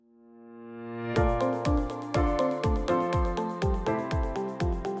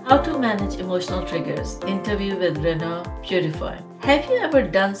How to Manage Emotional Triggers. Interview with Reneau, Peurifoy. Have you ever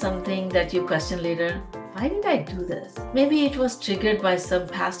done something that you question later? Why did I do this? Maybe it was triggered by some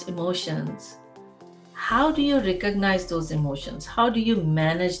past emotions. How do you recognize those emotions? How do you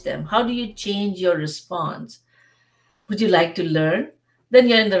manage them? How do you change your response? Would you like to learn? Then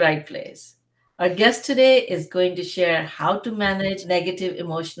you're in the right place. Our guest today is going to share how to manage negative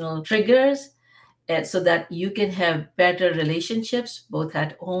emotional triggers so that you can have better relationships both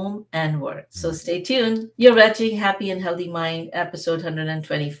at home and work. So stay tuned. You're watching Happy and Healthy Mind, episode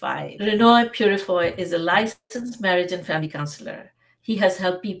 125. Reneau Purifoy is a licensed marriage and family counselor. He has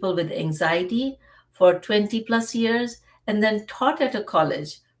helped people with anxiety for 20 plus years and then taught at a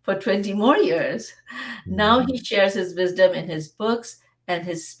college for 20 more years. Now he shares his wisdom in his books and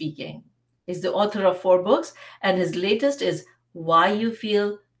his speaking. He's the author of 4 books, and his latest is Why You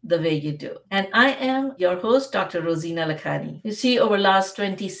Feel the Way You Do. And I am your host, Dr. Rosina Lakhani. You see, over last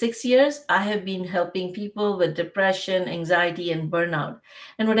 26 years, I have been helping people with depression, anxiety, and burnout.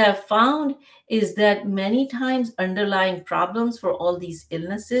 And what I've found is that many times underlying problems for all these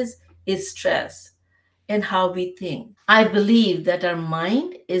illnesses is stress and how we think. I believe that our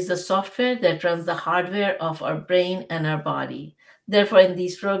mind is the software that runs the hardware of our brain and our body. Therefore, in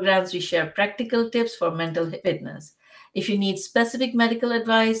these programs, we share practical tips for mental fitness. If you need specific medical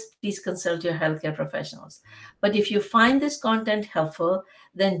advice, please consult your healthcare professionals. But if you find this content helpful,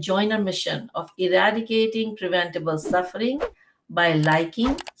 then join our mission of eradicating preventable suffering by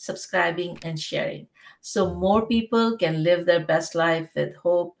liking, subscribing, and sharing so more people can live their best life with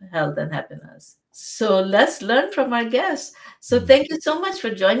hope, health, and happiness. So let's learn from our guests. So thank you so much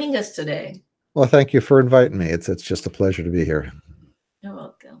for joining us today. Well, thank you for inviting me. It's just a pleasure to be here. You're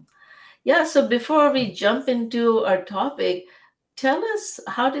welcome. Yeah, so before we jump into our topic, tell us,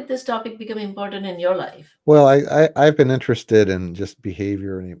 how did this topic become important in your life? Well, I've been interested in just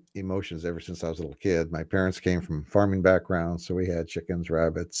behavior and emotions ever since I was a little kid. My parents came from farming backgrounds, so we had chickens,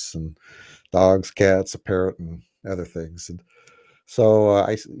 rabbits, and dogs, cats, a parrot, and other things. And so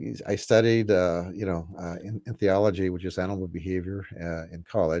I studied, in theology, which is animal behavior, in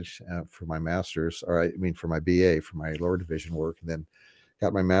college for my master's, or I mean for my BA, for my lower division work, and then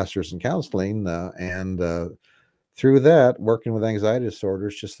got my master's in counseling, and through that, working with anxiety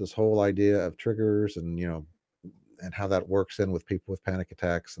disorders, just this whole idea of triggers and and how that works in with people with panic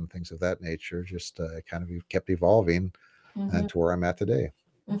attacks and things of that nature, just kind of kept evolving Mm-hmm, to where I'm at today.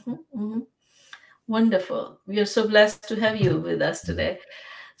 mm-hmm, mm-hmm. Wonderful. We are so blessed to have you with us Mhm. today.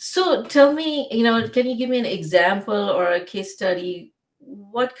 So tell me, can you give me an example or a case study?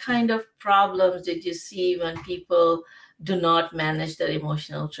 What kind of problems did you see when people do not manage their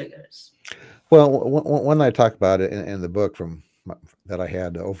emotional triggers? Well, when I talk about it in the book that I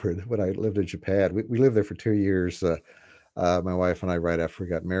had over when I lived in Japan, we lived there for 2 years. My wife and I, right after we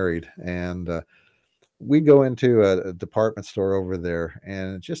got married, and we go into a department store over there,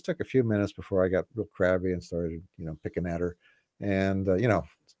 and it just took a few minutes before I got real crabby and started, picking at her. And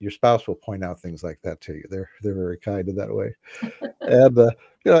your spouse will point out things like that to you. They're very kind in that way. And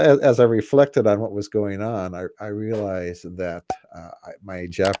as I reflected on what was going on, I realized that my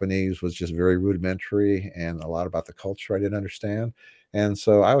Japanese was just very rudimentary, and a lot about the culture I didn't understand. And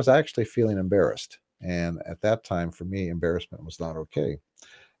so I was actually feeling embarrassed. And at that time, for me, embarrassment was not okay.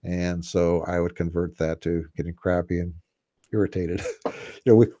 And so I would convert that to getting crappy and irritated.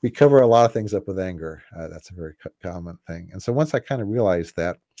 We cover a lot of things up with anger. That's a very common thing. And so once I kind of realized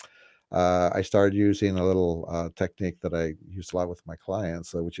that, I started using a little technique that I use a lot with my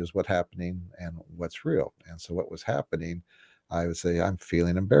clients, which is what's happening and what's real. And so what was happening, I would say, I'm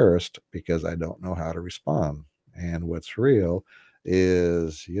feeling embarrassed because I don't know how to respond. And what's real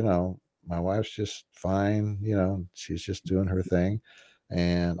is, my wife's just fine. She's just doing her thing.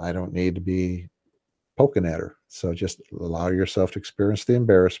 And I don't need to be poking at her. So just allow yourself to experience the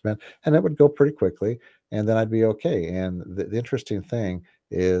embarrassment, and it would go pretty quickly, and then I'd be okay. And the interesting thing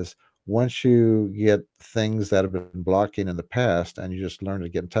is, once you get things that have been blocking in the past and you just learn to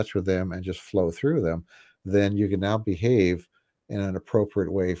get in touch with them and just flow through them, then you can now behave in an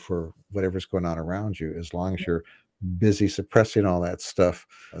appropriate way for whatever's going on around you. As long as you're busy suppressing all that stuff,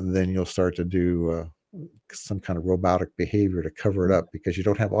 then you'll start to do some kind of robotic behavior to cover it up because you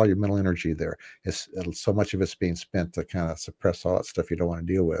don't have all your mental energy there. So much of it's being spent to kind of suppress all that stuff you don't want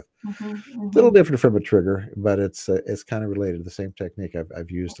to deal with. Mm-hmm, A little mm-hmm. different from a trigger, but it's kind of related. The same technique I've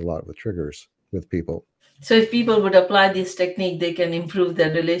used a lot with triggers with people. So if people would apply this technique, they can improve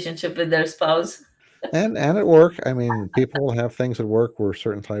their relationship with their spouse. And at work, I mean, people have things at work where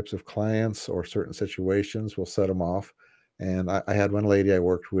certain types of clients or certain situations will set them off. And I had one lady I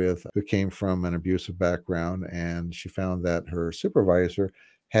worked with who came from an abusive background, and she found that her supervisor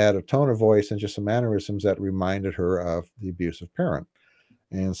had a tone of voice and just some mannerisms that reminded her of the abusive parent.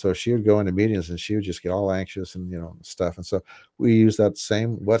 And so she would go into meetings and she would just get all anxious and stuff. And so we use that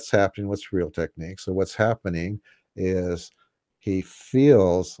same what's happening, what's real technique. So what's happening is he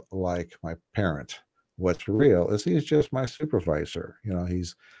feels like my parent. What's real is he's just my supervisor.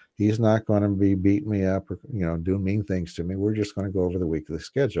 He's not going to be beating me up or doing mean things to me. We're just going to go over the weekly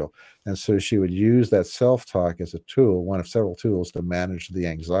schedule. And so she would use that self-talk as a tool, one of several tools to manage the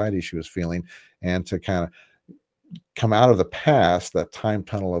anxiety she was feeling and to kind of come out of the past, that time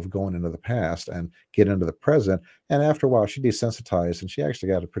tunnel of going into the past and get into the present. And after a while, she desensitized and she actually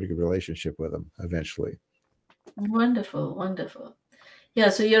got a pretty good relationship with him eventually. Wonderful, wonderful. Yeah,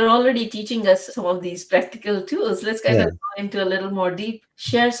 so you're already teaching us some of these practical tools. Let's kind of Yeah. go into a little more deep,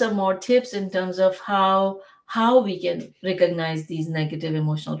 share some more tips in terms of how we can recognize these negative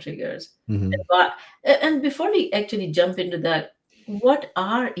emotional triggers. Hmm. And and before we actually jump into that, what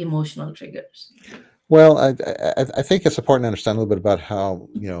are emotional triggers? Well, I think it's important to understand a little bit about how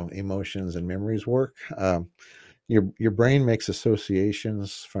emotions and memories work. Your brain makes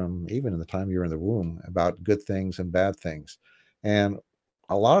associations from even in the time you're in the womb about good things and bad things, and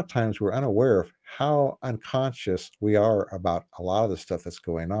a lot of times we're unaware of how unconscious we are about a lot of the stuff that's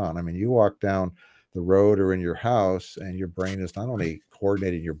going on. I mean, you walk down the road or in your house and your brain is not only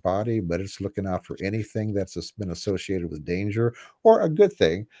coordinating your body, but it's looking out for anything that's been associated with danger or a good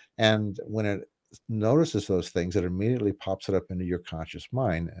thing. And when it notices those things, it immediately pops it up into your conscious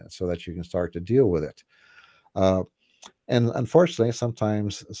mind so that you can start to deal with it. uh, and unfortunately,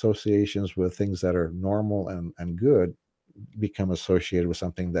 sometimes associations with things that are normal and good become associated with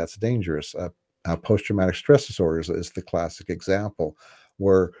something that's dangerous. Post-traumatic stress disorders is the classic example,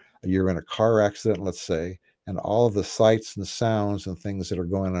 where you're in a car accident, let's say, and all of the sights and sounds and things that are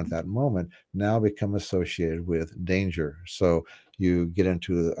going on at that moment now become associated with danger. So you get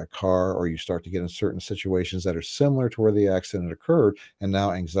into a car or you start to get in certain situations that are similar to where the accident occurred, and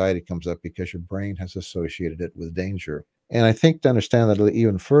now anxiety comes up because your brain has associated it with danger. And I think to understand that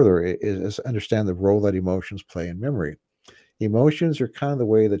even further is understand the role that emotions play in memory. Emotions are kind of the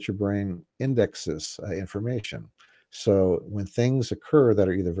way that your brain indexes information. So when things occur that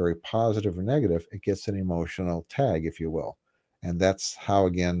are either very positive or negative, it gets an emotional tag, if you will. And that's how,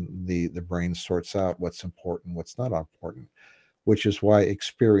 again, the brain sorts out what's important, what's not important, which is why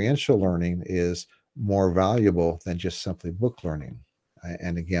experiential learning is more valuable than just simply book learning.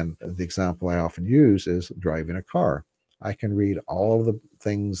 And again, the example I often use is driving a car. I can read all of the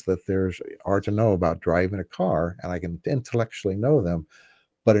things that there's are to know about driving a car, and I can intellectually know them,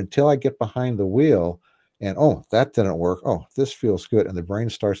 but until I get behind the wheel and, oh, that didn't work. Oh, this feels good. And the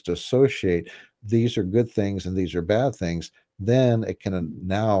brain starts to associate these are good things and these are bad things. Then it can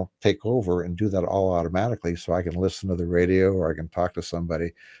now take over and do that all automatically. So I can listen to the radio or I can talk to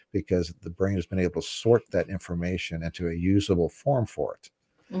somebody because the brain has been able to sort that information into a usable form for it.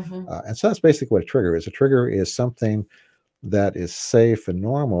 Hmm. And so that's basically what a trigger is. A trigger is something that is safe and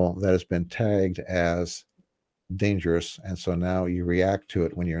normal that has been tagged as dangerous, and so now you react to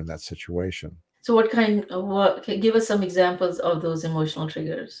it when you're in that situation. So, what give us some examples of those emotional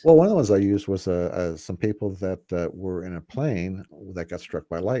triggers? Well, one of the ones I used was some people that were in a plane that got struck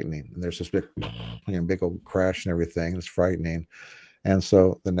by lightning, and there's this big, big old crash and everything. It's frightening, and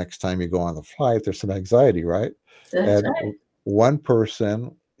so the next time you go on the flight, there's some anxiety, right? That's And right. one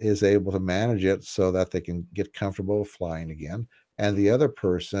person is able to manage it so that they can get comfortable flying again, and the other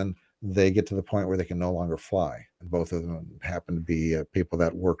person, they get to the point where they can no longer fly. And both of them happen to be people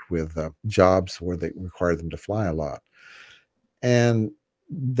that worked with jobs where they required them to fly a lot. And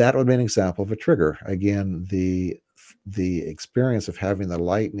that would be an example of a trigger. Again, the experience of having the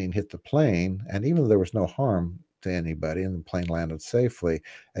lightning hit the plane, and even though there was no harm to anybody and the plane landed safely,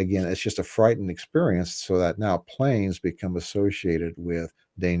 again, it's just a frightened experience, so that now planes become associated with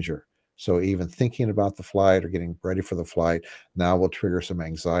danger. So even thinking about the flight or getting ready for the flight now will trigger some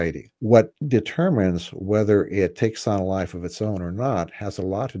anxiety. What determines whether it takes on a life of its own or not has a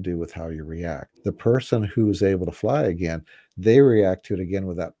lot to do with how you react. The person who is able to fly again, they react to it again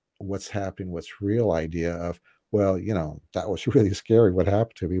with that what's happening, what's real idea of, well, that was really scary what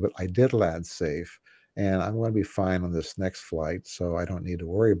happened to me, but I did land safe and I'm going to be fine on this next flight, so I don't need to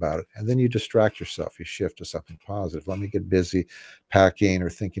worry about it. And then you distract yourself, you shift to something positive. Let me get busy packing or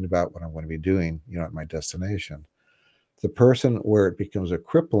thinking about what I'm going to be doing, at my destination. The person where it becomes a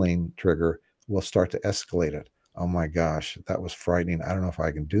crippling trigger will start to escalate it. Oh my gosh, that was frightening. I don't know if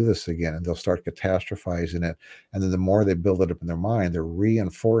I can do this again. And they'll start catastrophizing it. And then the more they build it up in their mind, they're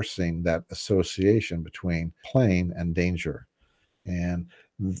reinforcing that association between plane and danger. And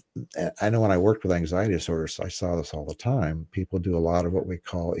I know when I worked with anxiety disorders, I saw this all the time. People do a lot of what we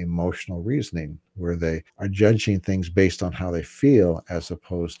call emotional reasoning, where they are judging things based on how they feel as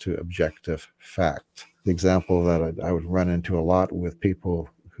opposed to objective fact. The example that I would run into a lot with people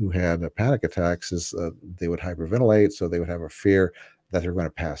who had panic attacks is they would hyperventilate, so they would have a fear that they're going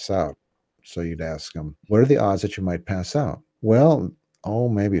to pass out. So you'd ask them, what are the odds that you might pass out? Well, oh,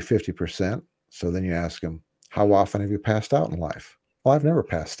 maybe 50%. So then you ask them, how often have you passed out in life? Well, I've never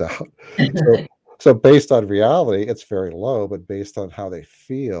passed out. So so based on reality, it's very low, but based on how they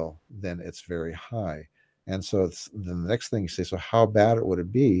feel, then it's very high. And so then the next thing you say, so how bad would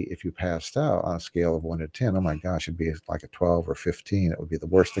it be if you passed out on a scale of 1 to 10? Oh my gosh, it'd be like a 12 or 15. It would be the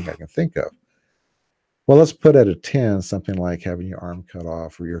worst thing I can think of. Well, let's put at a 10 something like having your arm cut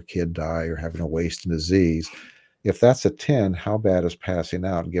off or your kid die or having a wasting disease. If that's a 10, how bad is passing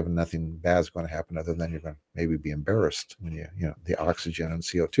out, given nothing bad is going to happen other than you're going to maybe be embarrassed when the oxygen and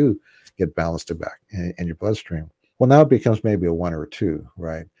CO2 get balanced back in your bloodstream. Well, now it becomes maybe a 1 or 2,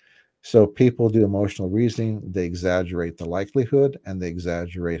 right? So people do emotional reasoning, they exaggerate the likelihood and they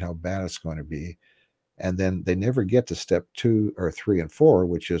exaggerate how bad it's going to be. And then they never get to step 2 or 3 and 4,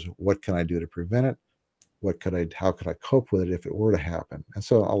 which is what can I do to prevent it? How could I cope with it if it were to happen? And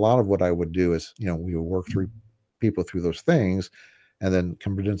so a lot of what I would do is, we would work through people through those things and then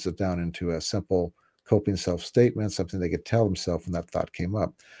condense it down into a simple coping self statement, something they could tell themselves when that thought came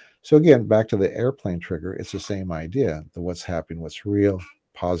up. So again, back to the airplane trigger, it's the same idea. The what's happening, what's real,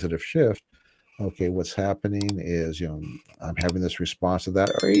 positive shift. Okay, what's happening is, I'm having this response to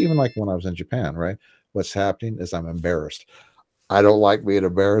that, or even like when I was in Japan, right? What's happening is I'm embarrassed. I don't like being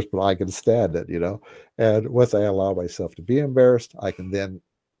embarrassed, but I can stand it. And once I allow myself to be embarrassed, I can then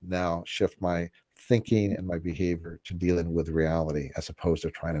now shift my thinking and my behavior to dealing with reality as opposed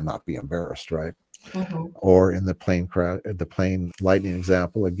to trying to not be embarrassed, right? Mhm. Or in the plane lightning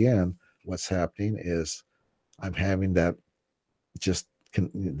example, again, what's happening is I'm having just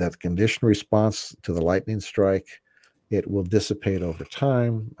that conditioned response to the lightning strike. It will dissipate over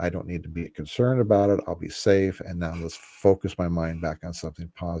time. I don't need to be concerned about it. I'll be safe. And now let's focus my mind back on something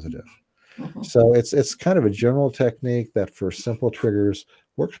positive. Mhm. So it's kind of a general technique that for simple triggers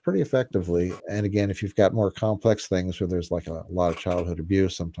works pretty effectively. And again, if you've got more complex things where there's like a lot of childhood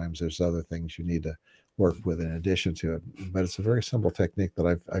abuse, sometimes there's other things you need to work with in addition to it. But it's a very simple technique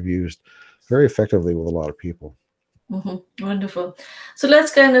that I've used very effectively with a lot of people. Wonderful. So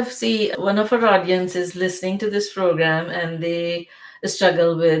let's kind of see, one of our audience is listening to this program and they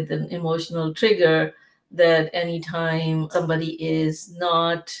struggle with an emotional trigger that anytime somebody is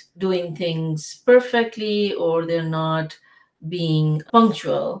not doing things perfectly or they're not being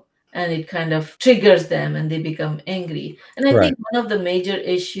punctual, and it kind of triggers them and they become angry. And I Right. think one of the major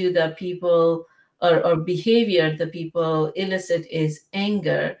issue that people or behavior that people elicit is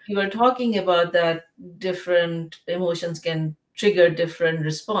anger. You were talking about that different emotions can trigger different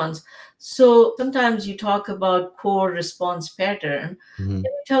response. So sometimes you talk about core response pattern. Mhm. Can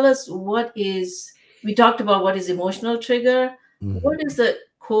you tell us what is, we talked about what is emotional trigger. Mhm. What is the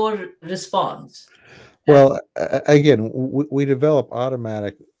core response? And Well, again, we develop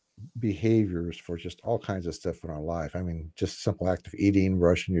automatic behaviors for just all kinds of stuff in our life. I mean, just simple act of eating,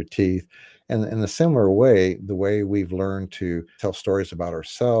 brushing your teeth. And in a similar way, the way we've learned to tell stories about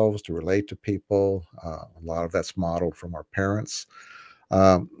ourselves, to relate to people, a lot of that's modeled from our parents.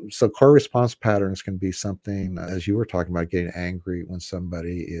 So core response patterns can be something, as you were talking about, getting angry when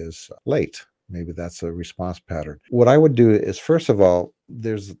somebody is late. Maybe that's a response pattern. What I would do is, first of all,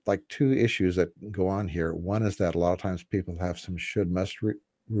 there's like two issues that go on here. One is that a lot of times people have some should must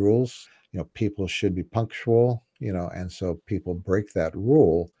rules. People should be punctual, and so people break that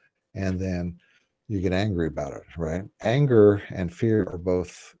rule and then you get angry about it, right? Anger and fear are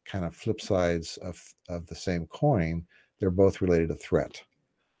both kind of flip sides of the same coin. They're both related to threat,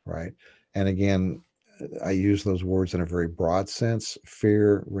 right? And again, I use those words in a very broad sense.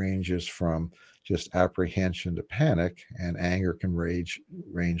 Fear ranges from just apprehension to panic, and anger can range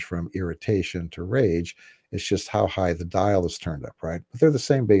from irritation to rage. It's just how high the dial is turned up, right? But they're the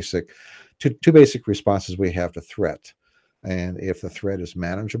same two basic responses we have to threat. And if the threat is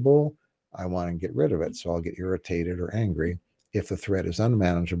manageable, I want to get rid of it, so I'll get irritated or angry. If the threat is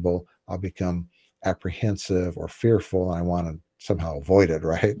unmanageable, I'll become apprehensive or fearful, and I want to somehow avoid it,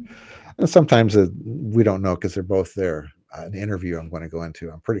 right? And sometimes we don't know because they're both there. An interview I'm going to go into,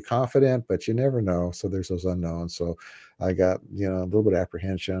 I'm pretty confident, but you never know. So there's those unknowns. So I got a little bit of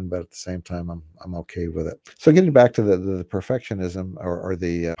apprehension, but at the same time, I'm okay with it. So getting back to the perfectionism or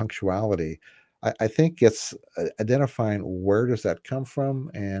the punctuality, I think it's identifying where does that come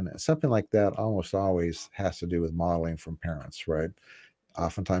from, and something like that almost always has to do with modeling from parents, right?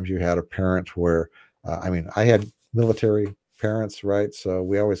 Oftentimes you had a parent where, I mean, I had military parents, right? So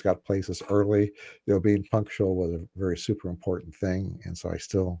we always got places early. Being punctual was a very super important thing. And so I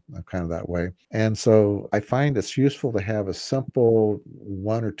still am kind of that way. And so I find it's useful to have a simple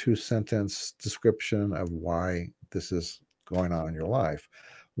 1 or 2 sentence description of why this is going on in your life.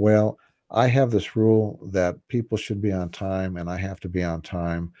 Well, I have this rule that people should be on time and I have to be on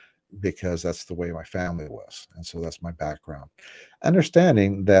time because that's the way my family was. And so that's my background.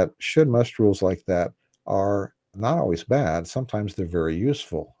 Understanding that should must rules like that are not always bad. Sometimes they're very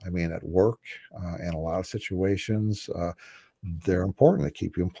useful. I mean, at work, in a lot of situations, they're important. They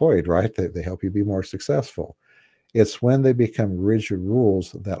keep you employed, right? They help you be more successful. It's when they become rigid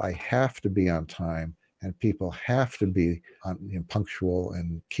rules that I have to be on time and people have to be punctual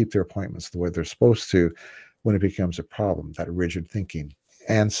and keep their appointments the way they're supposed to when it becomes a problem, that rigid thinking.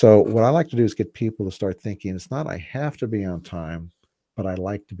 And so, what I like to do is get people to start thinking it's not I have to be on time, but I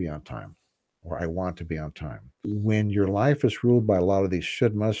like to be on time or I want to be on time. When your life is ruled by a lot of these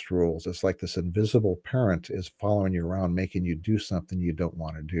should must rules, it's like this invisible parent is following you around, making you do something you don't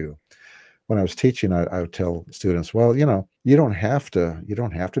want to do. When I was teaching, I would tell students, well, you don't have to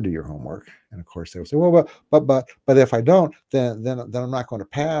do your homework. And of course, they would say, well, but if I don't, then I'm not going to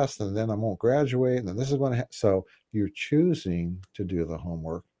pass, and then I won't graduate, and then this is going to. So you're choosing to do the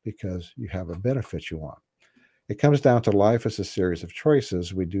homework because you have a benefit you want. It comes down to life as a series of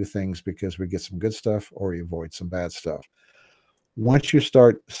choices. We do things because we get some good stuff, or we avoid some bad stuff. Once you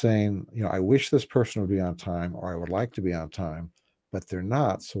start saying, I wish this person would be on time, or I would like to be on time, but they're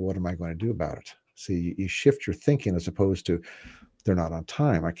not. So what am I going to do about it? See, you shift your thinking as opposed to they're not on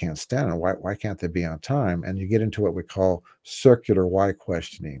time. I can't stand it. Why can't they be on time? And you get into what we call circular why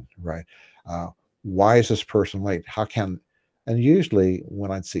questioning, right? Uh, why is this person late? How can, and usually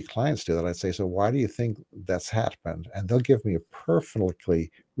when I'd see clients do that, I'd say, so why do you think that's happened? And they'll give me a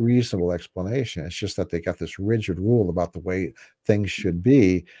perfectly reasonable explanation. It's just that they got this rigid rule about the way things should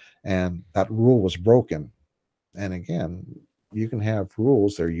be. And that rule was broken. And again, you can have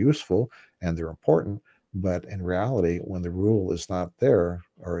rules, they're useful and they're important, but in reality, when the rule is not there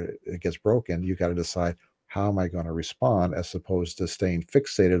or it gets broken, you got to decide how am I going to respond as opposed to staying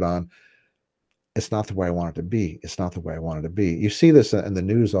fixated on it's not the way I want it to be. It's not the way I want it to be. You see this in the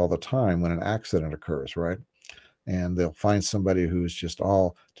news all the time when an accident occurs, right? And they'll find somebody who's just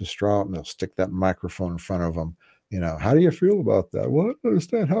all distraught and they'll stick that microphone in front of them. How do you feel about that? Well, I don't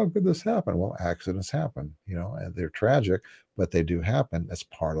understand how could this happen. Well, accidents happen, and they're tragic, but they do happen. That's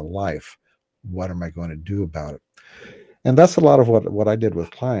part of life. What am I going to do about it? And that's a lot of what I did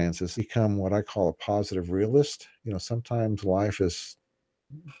with clients is become what I call a positive realist. Sometimes life is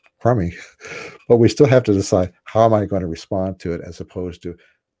crummy, but we still have to decide how am I going to respond to it as opposed to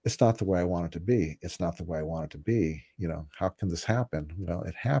it's not the way I want it to be. It's not the way I want it to be. How can this happen?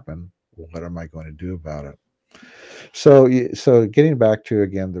 It happened. What am I going to do about it? So getting back to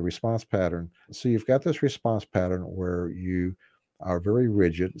again the response pattern. So you've got this response pattern where you are very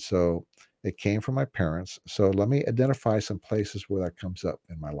rigid. So it came from my parents. So let me identify some places where that comes up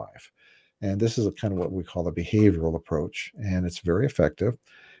in my life. And this is a kind of what we call a behavioral approach, and it's very effective.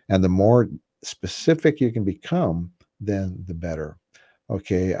 And the more specific you can become, then the better.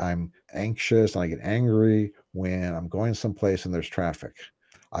 Okay, I'm anxious and I get angry when I'm going someplace and there's traffic.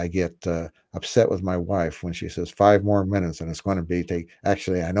 I get upset with my wife when she says 5 more minutes and it's going to be take.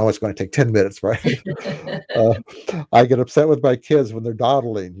 Actually, I know it's going to take 10 minutes, right? uh, I get upset with my kids when they're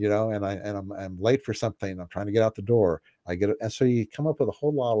dawdling, and I'm late for something. I'm trying to get out the door. And so you come up with a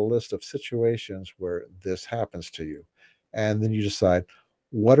whole lot of list of situations where this happens to you, and then you decide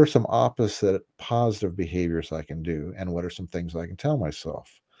what are some opposite positive behaviors I can do, and what are some things I can tell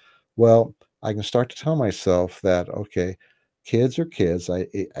myself. Well, I can start to tell myself that, okay, kids are kids. I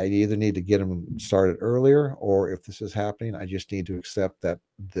either need to get them started earlier, or if this is happening, I just need to accept that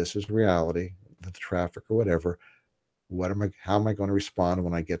this is reality, the traffic or whatever. How am I going to respond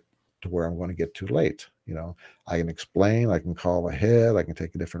when I get to where I'm going to get too late? I can explain, I can call ahead, I can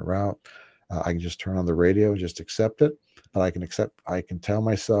take a different route. I can just turn on the radio and just accept it. But I can tell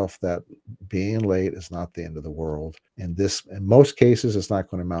myself that being late is not the end of the world. In most cases, it's not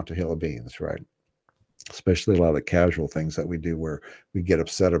going to amount to hill of beans, right? Especially a lot of the casual things that we do where we get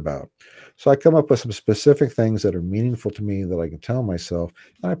upset about. So I come up with some specific things that are meaningful to me that I can tell myself,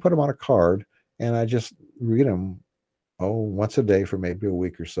 and I put them on a card and I just read them, once a day for maybe a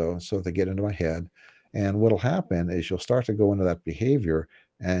week or so they get into my head. And what'll happen is you'll start to go into that behavior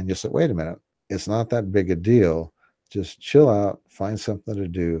and you'll say, wait a minute, it's not that big a deal. Just chill out, find something to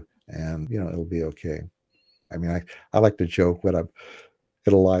do, and it'll be okay. I mean, I like to joke, but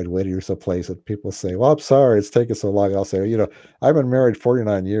in a line waiting or someplace, and people say, "Well, I'm sorry it's taking so long." I'll say, "I've been married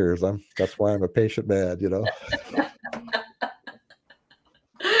 49 years. That's why I'm a patient man."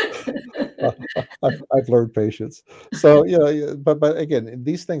 I've learned patience. So, yeah, but again,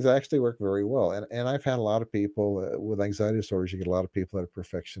 these things actually work very well. And I've had a lot of people with anxiety disorders. You get a lot of people that are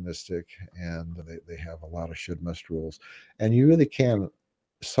perfectionistic, and they have a lot of should must rules, and you really can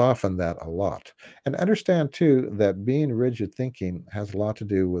soften that a lot. And understand too that being rigid thinking has a lot to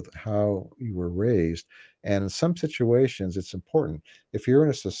do with how you were raised. And in some situations, it's important. If you're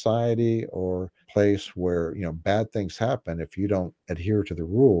in a society or place where bad things happen, if you don't adhere to the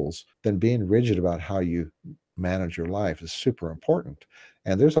rules, then being rigid about how you manage your life is super important.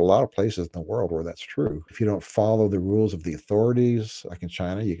 And there's a lot of places in the world where that's true. If you don't follow the rules of the authorities, like in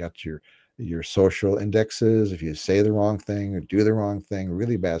China, you got your social indexes. If you say the wrong thing or do the wrong thing,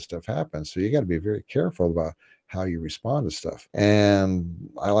 really bad stuff happens. So you got to be very careful about how you respond to stuff. And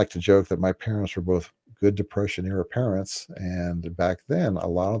I like to joke that my parents were both good Depression era parents. And back then, a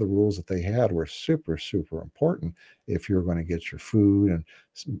lot of the rules that they had were super, super important if you were going to get your food and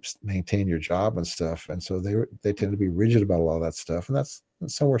maintain your job and stuff. And so they tend to be rigid about a lot of that stuff. And that's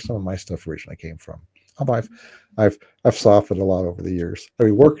somewhere some of my stuff originally came from. Although I've I've softened a lot over the years. I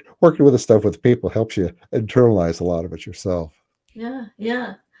mean, working with the stuff with people helps you internalize a lot of it yourself. Yeah,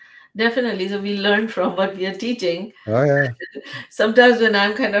 yeah, definitely. So we learn from what we are teaching. Oh yeah, Sometimes when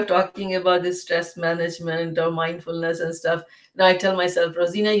I'm kind of talking about this stress management or mindfulness and stuff, I tell myself,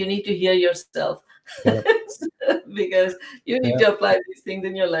 Rosina, you need to hear yourself yep, because you need yeah. to apply these things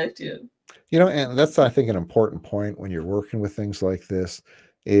in your life too. And that's I think an important point when you're working with things like this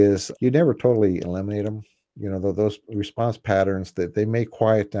is you never totally eliminate them. Those response patterns that they may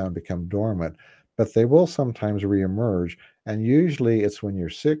quiet down, become dormant, but they will sometimes reemerge. And usually it's when you're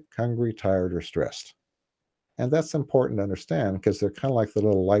sick, hungry, tired, or stressed. And that's important to understand because they're kind of like the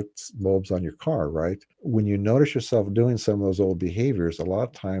little light bulbs on your car, right? When you notice yourself doing some of those old behaviors, a lot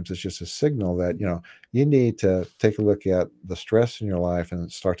of times it's just a signal that, you need to take a look at the stress in your life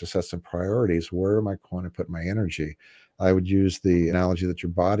and start to set some priorities. Where am I going to put my energy? I would use the analogy that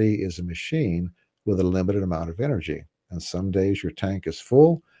your body is a machine with a limited amount of energy. And some days your tank is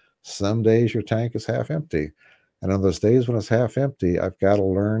full, some days your tank is half empty. And on those days when it's half empty, I've got to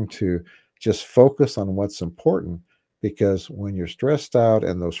learn to just focus on what's important, because when you're stressed out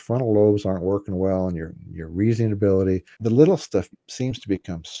and those frontal lobes aren't working well and your reasoning ability, the little stuff seems to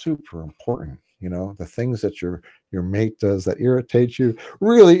become super important. The things that your mate does that irritate you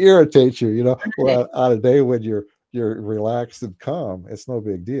really irritate you. Well, on a day when you're relaxed and calm, it's no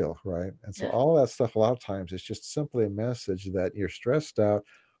big deal, right? And so Yeah. all that stuff, a lot of times, it's just simply a message that you're stressed out.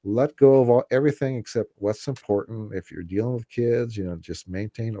 Let go of everything except what's important. If you're dealing with kids, just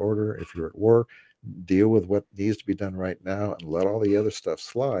maintain order. If you're at work, deal with what needs to be done right now and let all the other stuff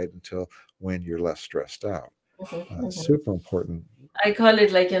slide until when you're less stressed out. Mhm, mhm. Super important. I call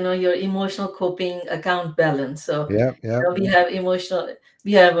it like, your emotional coping account balance. So, Yeah, yeah, we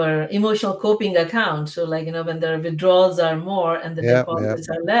have our emotional coping account. So like, when the withdrawals are more and the yeah, yeah, deposits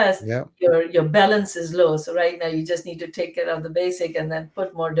are less, yeah, your balance is low. So right now you just need to take care of the basic and then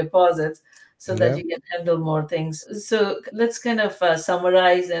put more deposits so that yeah. you can handle more things. So let's kind of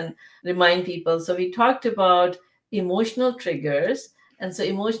summarize and remind people. So we talked about emotional triggers. And so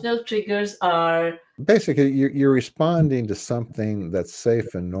emotional triggers are Basically, you're responding to something that's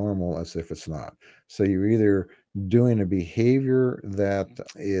safe and normal as if it's not. So you're either doing a behavior that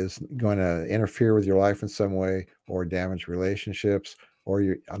is going to interfere with your life in some way or damage relationships, or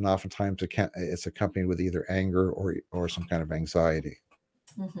and oftentimes it's accompanied with either anger or some kind of anxiety.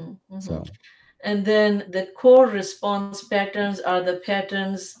 Mhm, mhm. So And then the core response patterns are the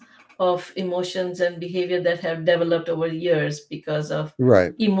patterns of emotions and behavior that have developed over years because of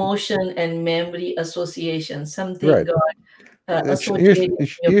right, emotion and memory association. Something right. got associated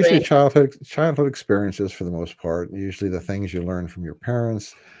It's in your usually brain. childhood experiences for the most part. Usually the things you learn from your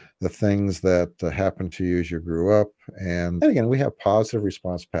parents, the things that happened to you as you grew up, and again we have positive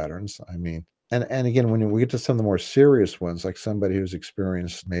response patterns. I mean, and again when we get to some of the more serious ones, like somebody who's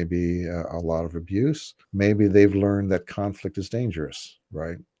experienced maybe a lot of abuse, maybe they've learned that conflict is dangerous,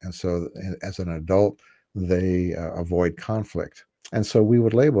 right? And so as an adult, they avoid conflict, and so we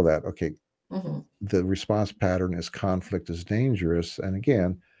would label that, okay, Mhm. the response pattern is conflict is dangerous. And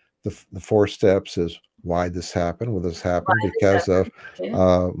again, the four steps is why this happened. Well, this Why happened this because of happened?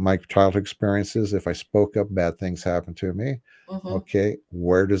 Okay. my childhood experiences. If I spoke up, bad things happen to me. Mm-hmm. Okay,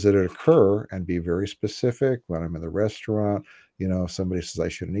 where does it occur? And be very specific. When I'm in the restaurant, if somebody says I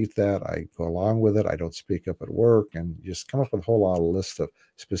shouldn't eat that, I go along with it. I don't speak up at work, and just come up with a whole lot of list of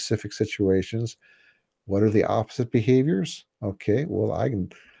specific situations. What are the opposite behaviors? Okay, well, I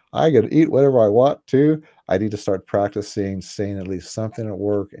can eat whatever I want to. I need to start practicing saying at least something at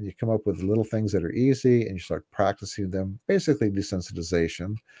work, and you come up with little things that are easy, and you start practicing them. Basically,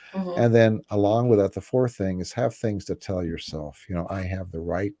 desensitization. Mm-hmm. And then along with that, the fourth thing is have things to tell yourself. I have the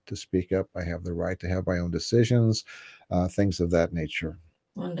right to speak up. I have the right to have my own decisions, things of that nature.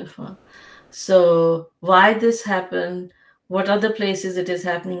 Wonderful. So, why this happened? What are the places it is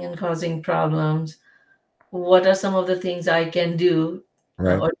happening and causing problems? What are some of the things I can do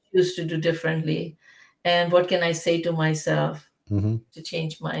Right. or choose to do differently? And what can I say to myself Hmm. to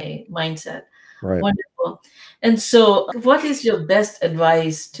change my mindset? Right. Wonderful. And so, what is your best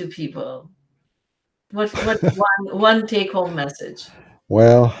advice to people? What one take home message?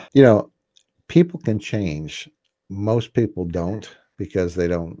 Well, people can change. Most people don't because they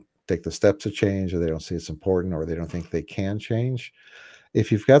don't take the steps to change, or they don't see it's important, or they don't think they can change.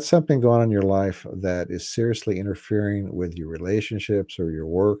 If you've got something going on in your life that is seriously interfering with your relationships or your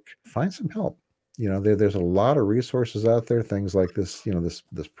work, find some help. There's a lot of resources out there, things like this,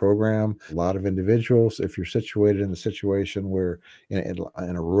 this program. A lot of individuals, if you're situated in a situation where in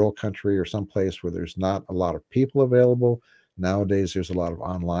a rural country or someplace where there's not a lot of people available, nowadays there's a lot of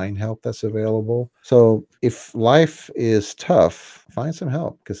online help that's available. So if life is tough, find some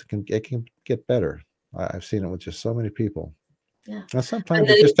help because it can get better. I've seen it with just so many people. Yeah. And And sometimes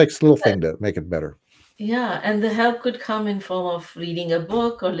it the, just takes a little thing to make it better. yeah, and the help could come in form of reading a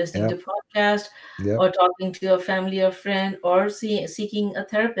book or listening to Yep. podcast Yep. or talking to a family or friend or seeking a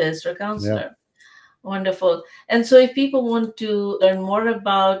therapist or Yep. counselor. Wonderful. And so if people want to learn more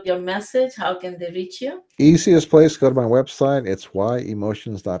about your message, how can they reach you? Easiest place, go to my website. It's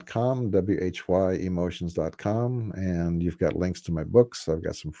whyemotions.com, whyemotions.com. And you've got links to my books. I've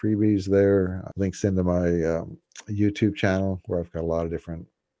got some freebies there, links into my YouTube channel where I've got a lot of different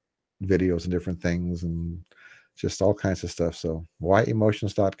videos and different things and just all kinds of stuff. So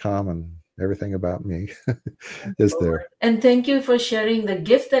whyemotions.com, and everything about me is there. And thank you for sharing the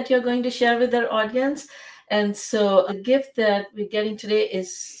gift that you're going to share with our audience. And so, the gift that we're getting today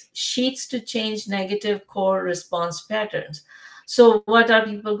is sheets to change negative core response patterns. So, what are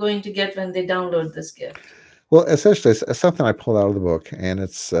people going to get when they download this gift? Well, essentially, it's something I pulled out of the book, and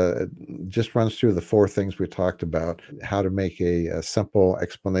it just runs through the four things we talked about: how to make a simple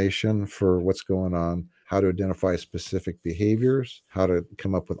explanation for what's going on, how to identify specific behaviors, how to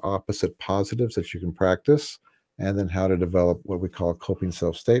come up with opposite positives that you can practice, and then how to develop what we call coping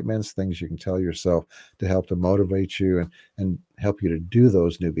self statements, things you can tell yourself to help to motivate you and help you to do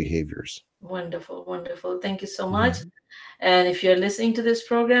those new behaviors. Wonderful, wonderful. Thank you so much. Mhm. And if you're listening to this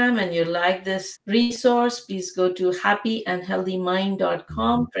program and you like this resource, please go to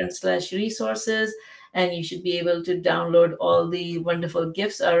happyandhealthymind.com /resources. And you should be able to download all the wonderful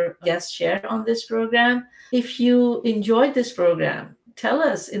gifts our guests share on this program. If you enjoyed this program, tell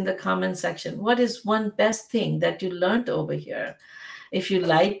us in the comment section what is one best thing that you learned over here. If you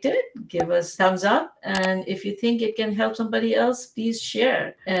liked it, give us thumbs up. And if you think it can help somebody else, please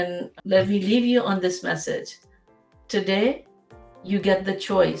share. And let me leave you on this message. Today, you get the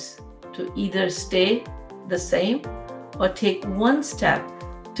choice to either stay the same or take one step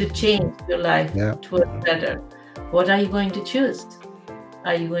to change your life Yeah. towards better. What are you going to choose?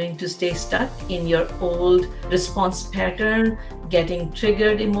 Are you going to stay stuck in your old response pattern, getting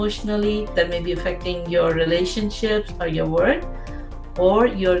triggered emotionally that may be affecting your relationships or your work? Or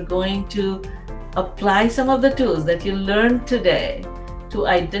you're going to apply some of the tools that you learned today to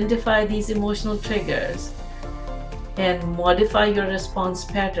identify these emotional triggers and modify your response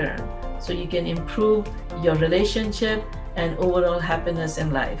pattern so you can improve your relationship and overall happiness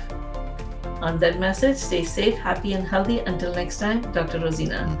in life. On that message, stay safe, happy, and healthy. Until next time, Dr.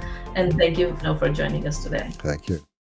 Rosina. And thank you for joining us today. Thank you.